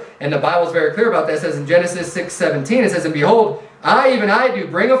on the earth. And the Bible is very clear about that. It says in Genesis 6:17, it says, and behold, even I do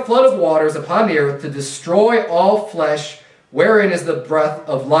bring a flood of waters upon the earth to destroy all flesh, wherein is the breath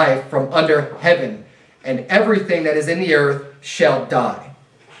of life from under heaven, and everything that is in the earth shall die.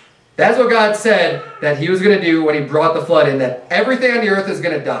 That's what God said that he was going to do when he brought the flood in, that everything on the earth is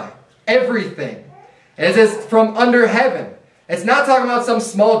going to die. Everything. And it says from under heaven. It's not talking about some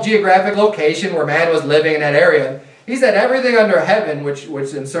small geographic location where man was living in that area. He said everything under heaven, which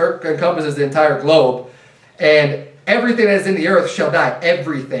encompasses the entire globe, and everything that is in the earth shall die.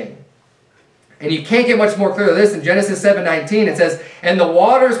 Everything. And you can't get much more clear than this. In Genesis 7:19 it says, and the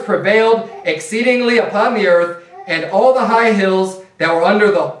waters prevailed exceedingly upon the earth, and all the high hills that were under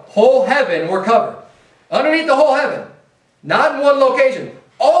the whole heaven were covered. Underneath the whole heaven. Not in one location.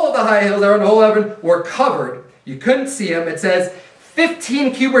 All of the high hills that were in the whole heaven were covered. You couldn't see them. It says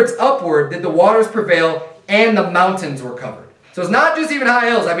 15 cubits upward did the waters prevail, and the mountains were covered. So it's not just even high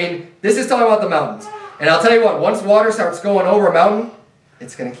hills. I mean, this is talking about the mountains. And I'll tell you what, once water starts going over a mountain,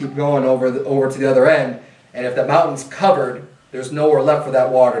 it's going to keep going over to the other end. And if the mountain's covered, there's nowhere left for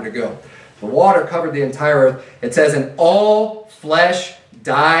that water to go. The water covered the entire earth. It says, and all flesh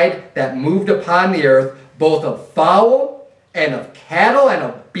died that moved upon the earth, both of fowl and of cattle and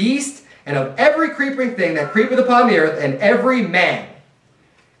of beast and of every creeping thing that creepeth upon the earth, and every man.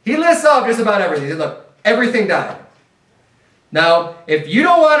 He lists off just about everything. He said, look, everything died. Now, if you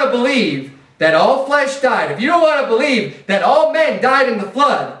don't want to believe that all flesh died, if you don't want to believe that all men died in the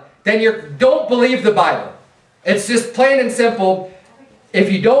flood, then you don't believe the Bible. It's just plain and simple.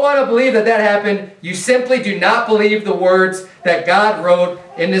 If you don't want to believe that that happened, you simply do not believe the words that God wrote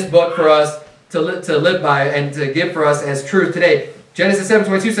in this book for us to live by and to give for us as truth today. Genesis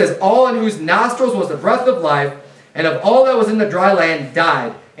 7:22 says, all in whose nostrils was the breath of life, and of all that was in the dry land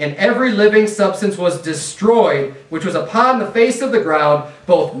died, and every living substance was destroyed, which was upon the face of the ground,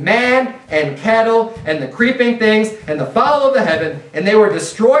 both man and cattle, and the creeping things, and the fowl of the heaven, and they were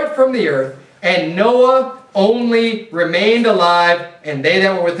destroyed from the earth, and Noah only remained alive, and they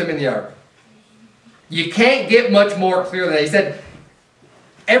that were with him in the ark. You can't get much more clear than that. He said,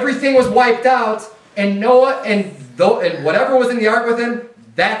 everything was wiped out, and Noah and whatever was in the ark with him,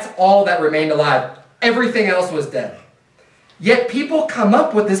 that's all that remained alive. Everything else was dead. Yet people come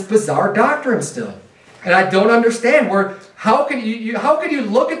up with this bizarre doctrine still. And I don't understand how can you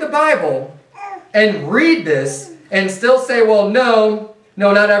look at the Bible and read this and still say, well, no,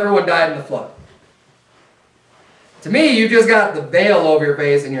 not everyone died in the flood. To me, you just got the veil over your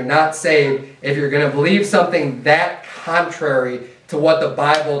face and you're not saved if you're going to believe something that contrary to what the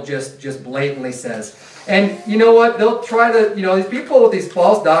Bible just blatantly says. And you know what? They'll try to, these people with these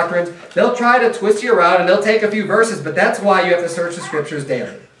false doctrines, they'll try to twist you around and they'll take a few verses, but that's why you have to search the scriptures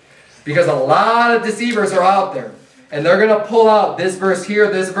daily. Because a lot of deceivers are out there. And they're going to pull out this verse here,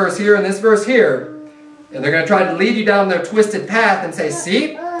 and this verse here. And they're going to try to lead you down their twisted path and say,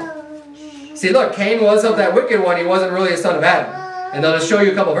 see, look, Cain was of that wicked one. He wasn't really a son of Adam. And they'll just show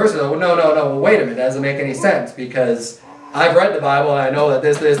you a couple verses. Oh, no, well, wait a minute. That doesn't make any sense because I've read the Bible and I know that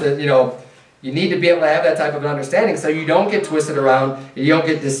this, You need to be able to have that type of an understanding so you don't get twisted around and you don't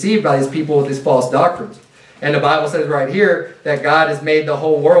get deceived by these people with these false doctrines. And the Bible says right here that God has made the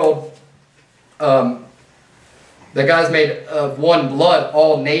whole world, that God has made of one blood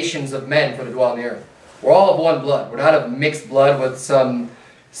all nations of men for to dwell on the earth. We're all of one blood. We're not of mixed blood with some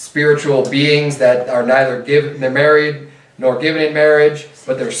spiritual beings that are neither they're married nor given in marriage,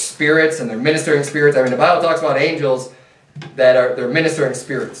 but they're spirits and they're ministering spirits. I mean, the Bible talks about angels that they're ministering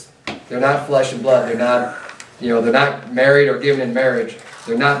spirits. They're not flesh and blood. They're not, they're not married or given in marriage.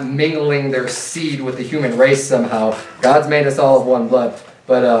 They're not mingling their seed with the human race somehow. God's made us all of one blood.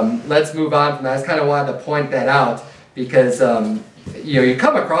 But let's move on from that. I just kind of wanted to point that out because you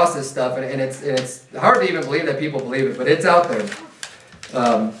come across this stuff and it's hard to even believe that people believe it, but it's out there.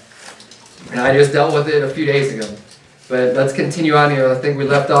 And I just dealt with it a few days ago. But let's continue on here. I think we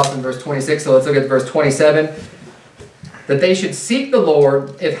left off in verse 26, so let's look at verse 27. That they should seek the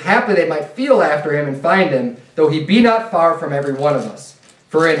Lord, if haply they might feel after him and find him, though he be not far from every one of us.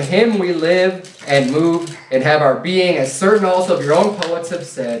 For in him we live and move and have our being, as certain also of your own poets have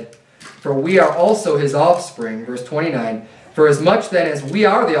said, for we are also his offspring. Verse 29. For as much then as we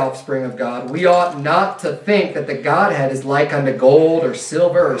are the offspring of God, we ought not to think that the Godhead is like unto gold or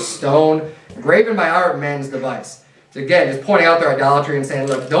silver or stone, graven by art and man's device. So again, just pointing out their idolatry and saying,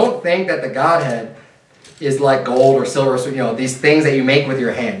 look, don't think that the Godhead is like gold or silver, so, these things that you make with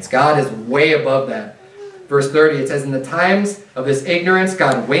your hands. God is way above that. Verse 30, it says, in the times of this ignorance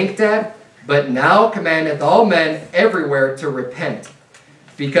God winked at, but now commandeth all men everywhere to repent.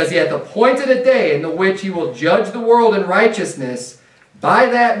 Because he hath appointed a day in the which he will judge the world in righteousness by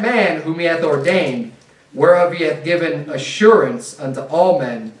that man whom he hath ordained, whereof he hath given assurance unto all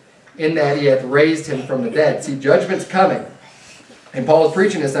men, in that he hath raised him from the dead. See, judgment's coming. And Paul is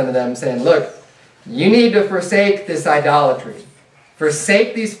preaching this unto them, saying, look, you need to forsake this idolatry.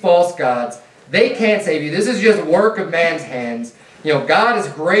 Forsake these false gods. They can't save you. This is just work of man's hands. God is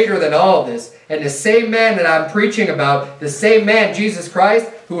greater than all of this. And the same man that I'm preaching about, the same man, Jesus Christ,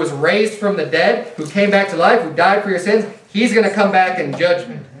 who was raised from the dead, who came back to life, who died for your sins, he's going to come back in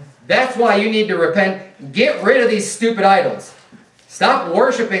judgment. That's why you need to repent. Get rid of these stupid idols. Stop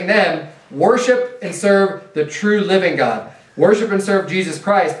worshiping them. Worship and serve the true living God. Worship and serve Jesus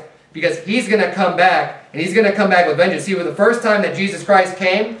Christ, because he's going to come back, and he's going to come back with vengeance. See, the first time that Jesus Christ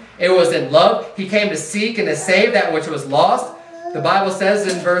came, it was in love. He came to seek and to save that which was lost. The Bible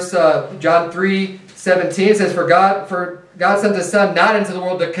says in verse John 3:17, it says, For God sent his Son not into the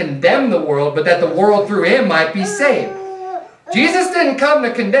world to condemn the world, but that the world through him might be saved. Jesus didn't come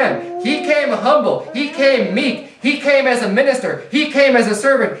to condemn. He came humble. He came meek. He came as a minister. He came as a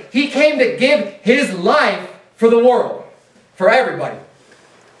servant. He came to give his life for the world, for everybody.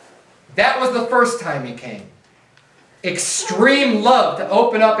 That was the first time he came. Extreme love to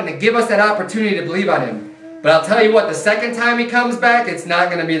open up and to give us that opportunity to believe on him. But I'll tell you what, the second time he comes back, it's not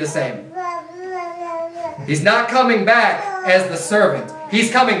going to be the same. He's not coming back as the servant.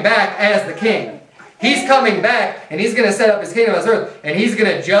 He's coming back as the king. He's coming back and he's going to set up his kingdom on this earth. And he's going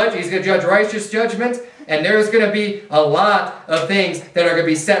to judge. He's going to judge righteous judgment. And there's going to be a lot of things that are going to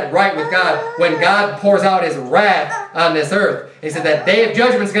be set right with God when God pours out his wrath on this earth. He said that day of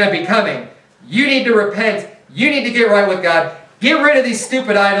judgment is going to be coming. You need to repent. You need to get right with God. Get rid of these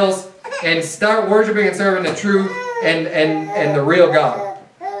stupid idols and start worshiping and serving the true and the real God.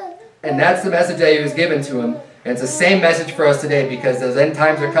 And that's the message that he was given to him. And it's the same message for us today, because those end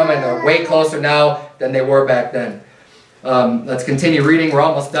times are coming. They're way closer now than they were back then. Let's continue reading. We're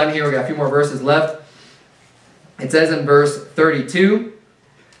almost done here. We've got a few more verses left. It says in verse 32,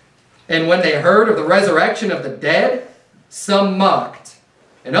 And when they heard of the resurrection of the dead, some mocked.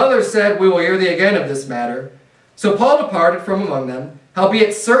 And others said, We will hear thee again of this matter. So Paul departed from among them,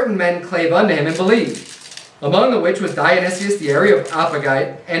 howbeit certain men clave unto him and believed, among the which was Dionysius the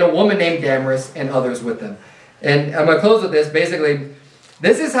Areopagite, and a woman named Damaris, and others with them. And I'm going to close with this. Basically,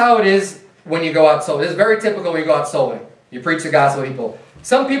 this is how it is when you go out soul. This is very typical when you go out souling. You preach the gospel to people.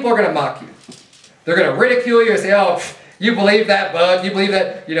 Some people are going to mock you. They're going to ridicule you and say, oh, you believe that book. You believe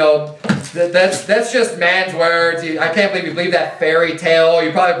that, that's just man's words. I can't believe you believe that fairy tale.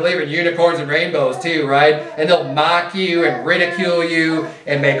 You probably believe in unicorns and rainbows too, right? And they'll mock you and ridicule you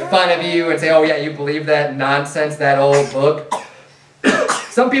and make fun of you and say, oh yeah, you believe that nonsense, that old book.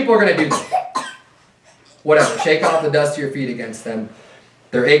 Some people are going to do that. Whatever. Shake off the dust of your feet against them.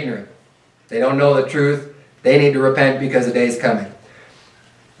 They're ignorant. They don't know the truth. They need to repent because the day is coming.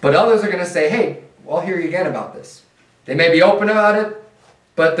 But others are going to say, hey, well, I'll hear you again about this. They may be open about it,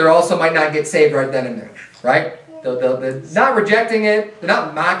 but they also might not get saved right then and there, right? They're not rejecting it. They're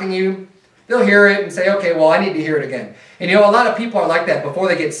not mocking you. They'll hear it and say, okay, well, I need to hear it again. And a lot of people are like that before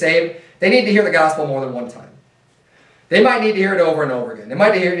they get saved. they need to hear the gospel more than one time. They might need to hear it over and over again. They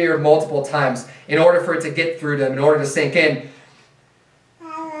might need to hear it multiple times in order for it to get through them, in order to sink in.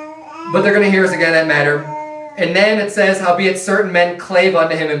 But they're going to hear us again, that matter. And then it says, howbeit certain men clave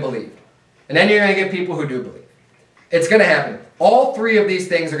unto him and believed. And then you're going to get people who do believe. It's going to happen. All three of these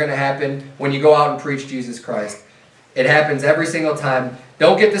things are going to happen when you go out and preach Jesus Christ. It happens every single time.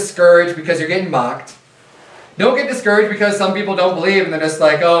 Don't get discouraged because you're getting mocked. Don't get discouraged because some people don't believe and they're just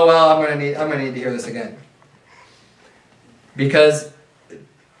like, oh, well, I'm going to need to hear this again. Because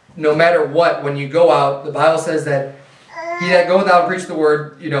no matter what, when you go out, the Bible says that he that goeth out and preach the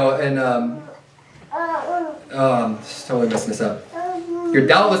word, you know, and totally messing this up. You're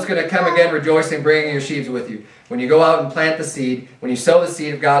doubtless going to come again rejoicing, bringing your sheaves with you. When you go out and plant the seed, when you sow the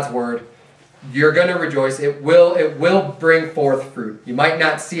seed of God's word, you're going to rejoice. It will bring forth fruit. You might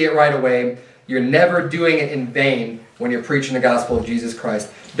not see it right away. You're never doing it in vain when you're preaching the gospel of Jesus Christ.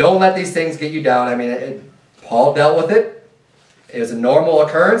 Don't let these things get you down. I mean, Paul dealt with it. It was a normal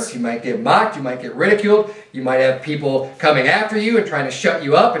occurrence. You might get mocked. You might get ridiculed. You might have people coming after you and trying to shut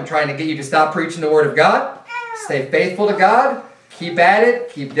you up and trying to get you to stop preaching the word of God. Stay faithful to God. Keep at it.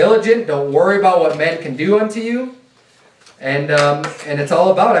 Keep diligent. Don't worry about what men can do unto you. And it's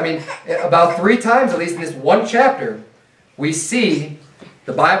all about, I mean, about 3 times, at least in this one chapter, we see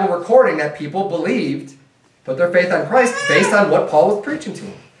the Bible recording that people believed, put their faith on Christ based on what Paul was preaching to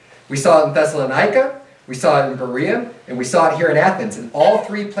them. We saw it in Thessalonica. We saw it in Berea, and we saw it here in Athens. In all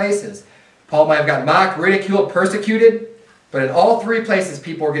 3 places, Paul might have gotten mocked, ridiculed, persecuted, but in all 3 places,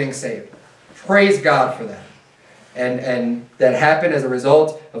 people were getting saved. Praise God for that. And that happened as a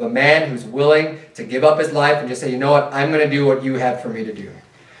result of a man who's willing to give up his life and just say, you know what, I'm going to do what you have for me to do.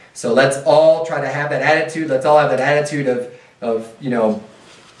 So let's all try to have that attitude. Let's all have that attitude of you know,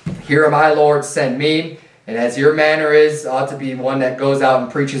 here am I, Lord, send me. And as your manner is, ought to be one that goes out and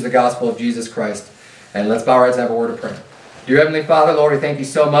preaches the gospel of Jesus Christ. And let's bow our heads and have a word of prayer. Dear Heavenly Father, Lord, we thank you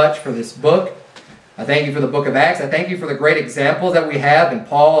so much for this book. I thank you for the book of Acts. I thank you for the great examples that we have in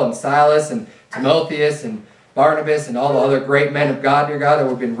Paul and Silas and Timotheus and Barnabas and all the other great men of God, dear God, that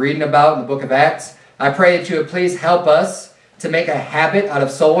we've been reading about in the book of Acts. I pray that you would please help us to make a habit out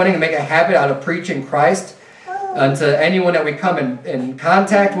of soul winning and make a habit out of preaching Christ unto anyone that we come in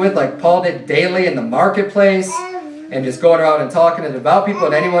contact with, like Paul did daily in the marketplace, and just going around and talking to devout people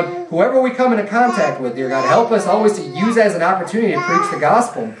and anyone, whoever we come into contact with, dear God, help us always to use that as an opportunity to preach the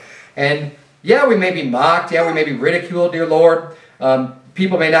gospel. And yeah, we may be mocked. Yeah, we may be ridiculed, dear Lord.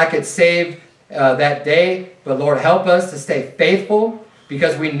 People may not get saved that day, but Lord, help us to stay faithful,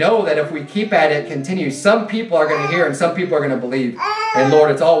 because we know that if we keep at it, continue, some people are going to hear and some people are going to believe. And Lord,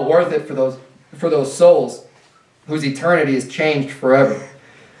 it's all worth it for those souls whose eternity is changed forever.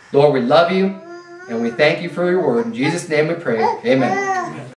 Lord, we love you. And we thank you for your word. In Jesus' name we pray. Amen.